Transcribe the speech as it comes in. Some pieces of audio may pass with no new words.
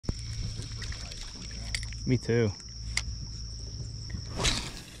Me too.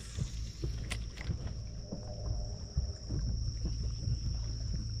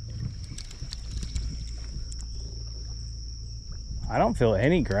 I don't feel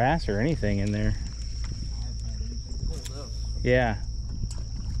any grass or anything in there. Yeah.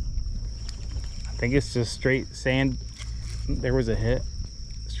 I think it's just straight sand. There was a hit.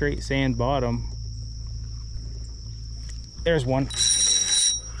 Straight sand bottom. There's one.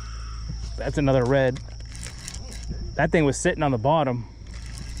 That's another red. That thing was sitting on the bottom.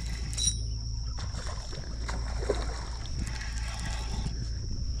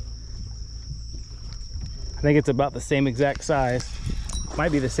 I think it's about the same exact size.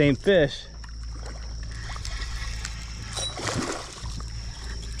 Might be the same fish.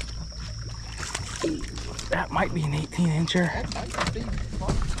 That might be an 18-incher. I've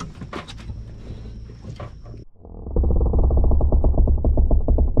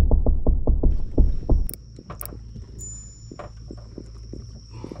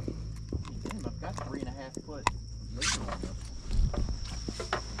got 3.5 foot.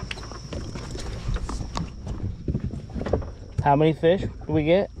 How many fish do we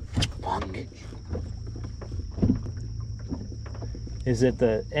get? Fuck. Is it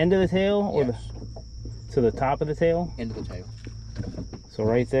the end of the tail or Yes. to the top of the tail? End of the tail. So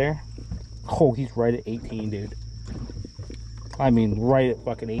right there. Oh, he's right at 18, dude. I mean, right at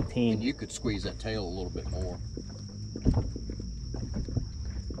fucking 18. And you could squeeze that tail a little bit more.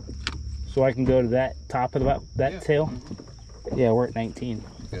 So I can go to that top of that Yeah. tail? Mm-hmm. Yeah, we're at 19.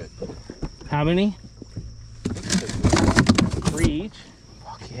 Good. How many? 3 each?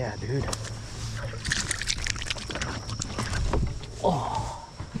 Fuck yeah, dude. Oh.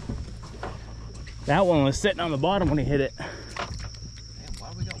 That one was sitting on the bottom when he hit it. Damn,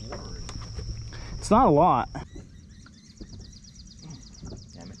 why we got water in it? It's not a lot.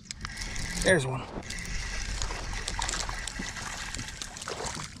 Damn it. There's one.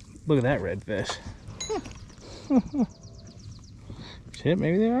 Look at that redfish. Shit,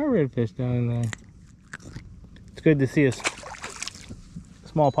 maybe there are redfish down in there. It's good to see a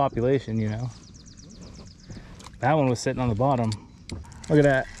small population, you know. That one was sitting on the bottom. Look at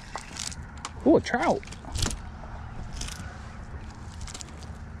that. Oh, a trout.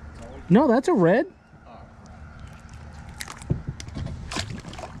 No, that's a red.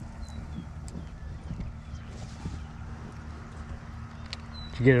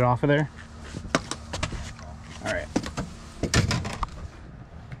 Did you get it off of there? All right.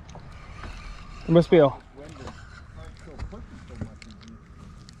 It must be a...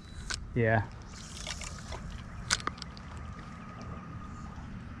 Yeah.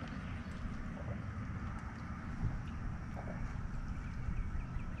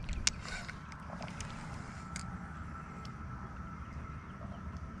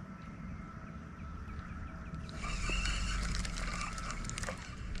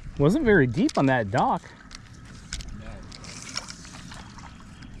 Wasn't very deep on that dock.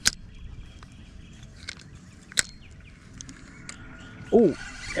 Oh,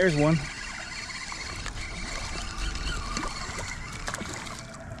 there's one.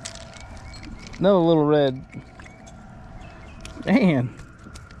 Another little red. Man.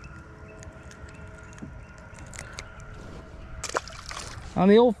 On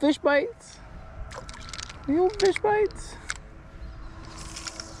the old fish bites. The old fish bites.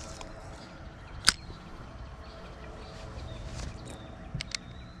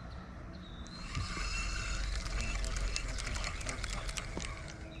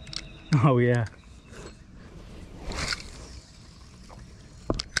 Oh yeah.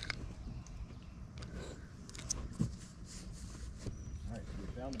 Alright, so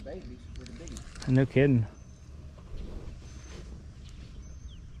we found the babies with the biggies. No kidding.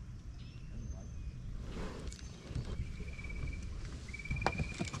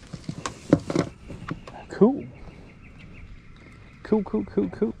 Cool. Cool, cool, cool,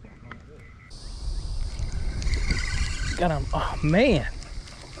 cool. Got him. Oh man.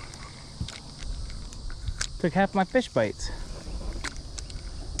 Took half my fish bites.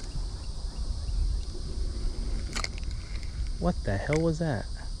 What the hell was that?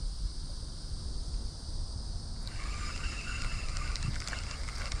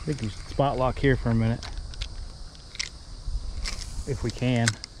 I think you should spot lock here for a minute. If we can.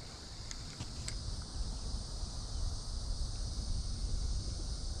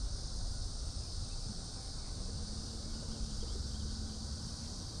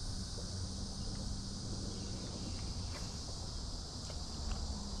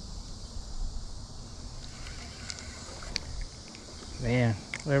 Man,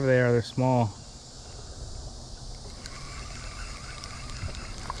 whatever they are, they're small.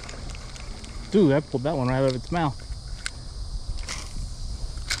 Dude, I pulled that one right out of its mouth.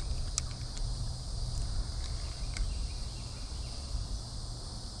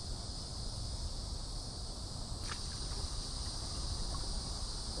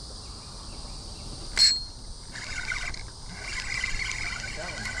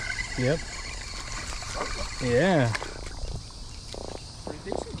 Yep. Yeah. Pretty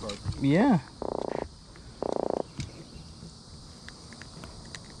decent boat. Yeah.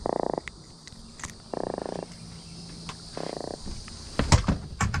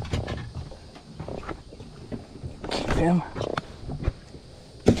 Him. I'm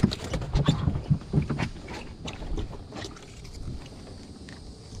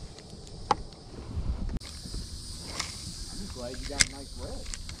glad you got a nice red.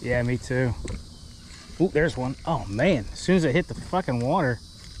 Yeah, me too. Ooh, there's one. Oh man, as soon as it hit the fucking water,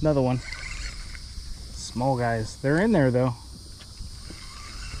 another one. Small guys. They're in there though.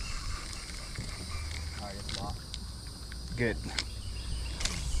 Alright, it's locked. Good.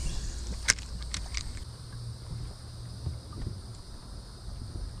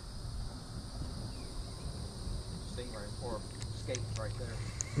 Stingray or skate right there.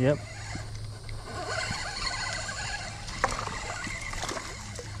 Yep.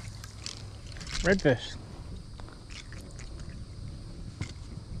 Redfish.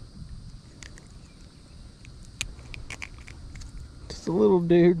 Just a little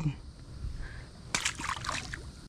dude.